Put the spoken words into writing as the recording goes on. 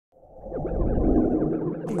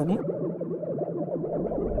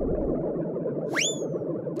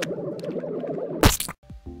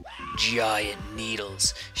Giant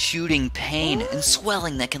needles, shooting pain and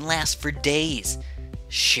swelling that can last for days.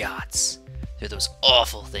 Shots. They're those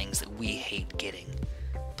awful things that we hate getting.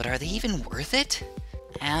 But are they even worth it?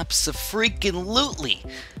 Abso-freaking-lutely!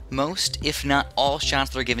 Most, if not all,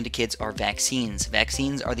 shots that are given to kids are vaccines.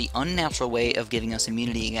 Vaccines are the unnatural way of giving us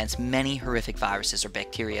immunity against many horrific viruses or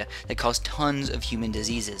bacteria that cause tons of human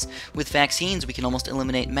diseases. With vaccines, we can almost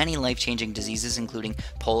eliminate many life-changing diseases including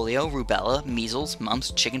polio, rubella, measles,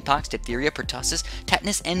 mumps, chickenpox, diphtheria, pertussis,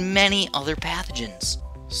 tetanus, and many other pathogens.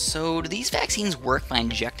 So, do these vaccines work by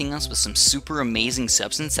injecting us with some super amazing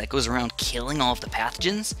substance that goes around killing all of the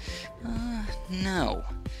pathogens? No.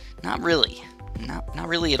 Not really. Not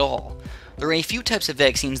really at all. There are a few types of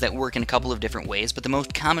vaccines that work in a couple of different ways, but the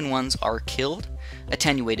most common ones are killed,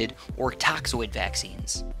 attenuated, or toxoid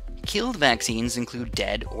vaccines. Killed vaccines include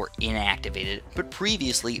dead or inactivated, but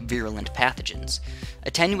previously virulent pathogens.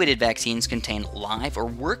 Attenuated vaccines contain live or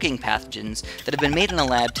working pathogens that have been made in a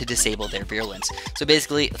lab to disable their virulence, so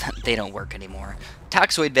basically, they don't work anymore.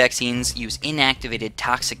 Toxoid vaccines use inactivated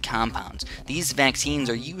toxic compounds. These vaccines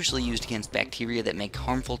are usually used against bacteria that make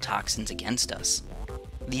harmful toxins against us.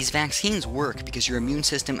 These vaccines work because your immune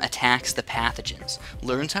system attacks the pathogens,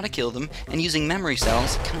 learns how to kill them, and using memory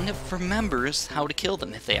cells, kind of remembers how to kill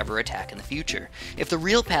them if they ever attack in the future. If the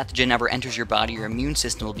real pathogen ever enters your body, your immune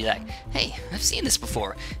system will be like, hey, I've seen this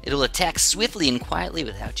before. It'll attack swiftly and quietly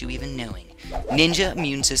without you even knowing. Ninja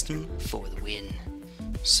immune system for the win.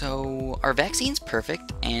 So, are vaccines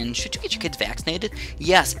perfect, and should you get your kids vaccinated?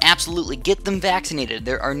 Yes, absolutely, get them vaccinated.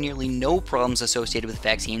 There are nearly no problems associated with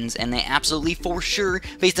vaccines, and they absolutely, for sure,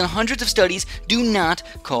 based on hundreds of studies, do not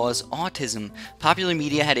cause autism. Popular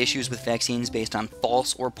media had issues with vaccines based on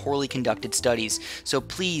false or poorly conducted studies, so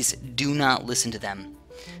please do not listen to them.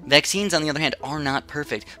 Vaccines, on the other hand, are not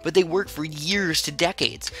perfect, but they work for years to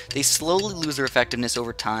decades. They slowly lose their effectiveness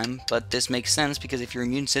over time, but this makes sense because if your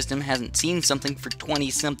immune system hasn't seen something for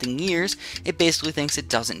 20-something years, it basically thinks it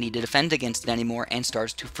doesn't need to defend against it anymore and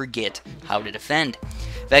starts to forget how to defend.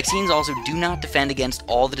 Vaccines also do not defend against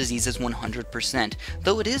all the diseases 100%.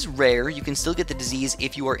 Though it is rare, you can still get the disease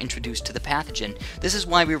if you are introduced to the pathogen. This is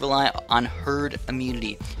why we rely on herd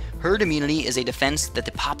immunity. Herd immunity is a defense that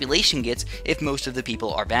the population gets if most of the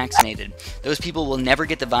people are vaccinated. Those people will never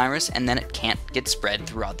get the virus, and then it can't get spread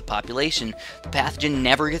throughout the population. The pathogen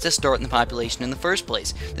never gets a start in the population in the first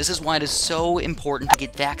place. This is why it is so important to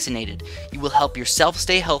get vaccinated. You will help yourself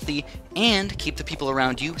stay healthy and keep the people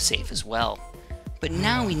around you safe as well. But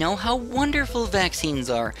now we know how wonderful vaccines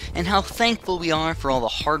are, and how thankful we are for all the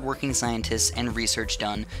hardworking scientists and research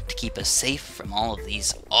done to keep us safe from all of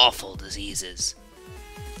these awful diseases.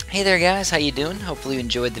 Hey there guys, how you doing? Hopefully you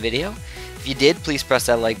enjoyed the video. If you did, please press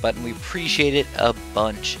that like button. We appreciate it a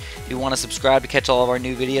bunch. If you want to subscribe to catch all of our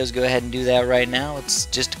new videos, go ahead and do that right now. It's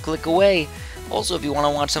just a click away. Also, if you want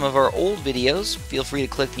to watch some of our old videos, feel free to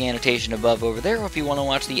click the annotation above over there, or if you want to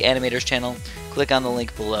watch the Animators channel, click on the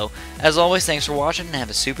link below. As always, thanks for watching and have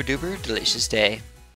a super duper delicious day.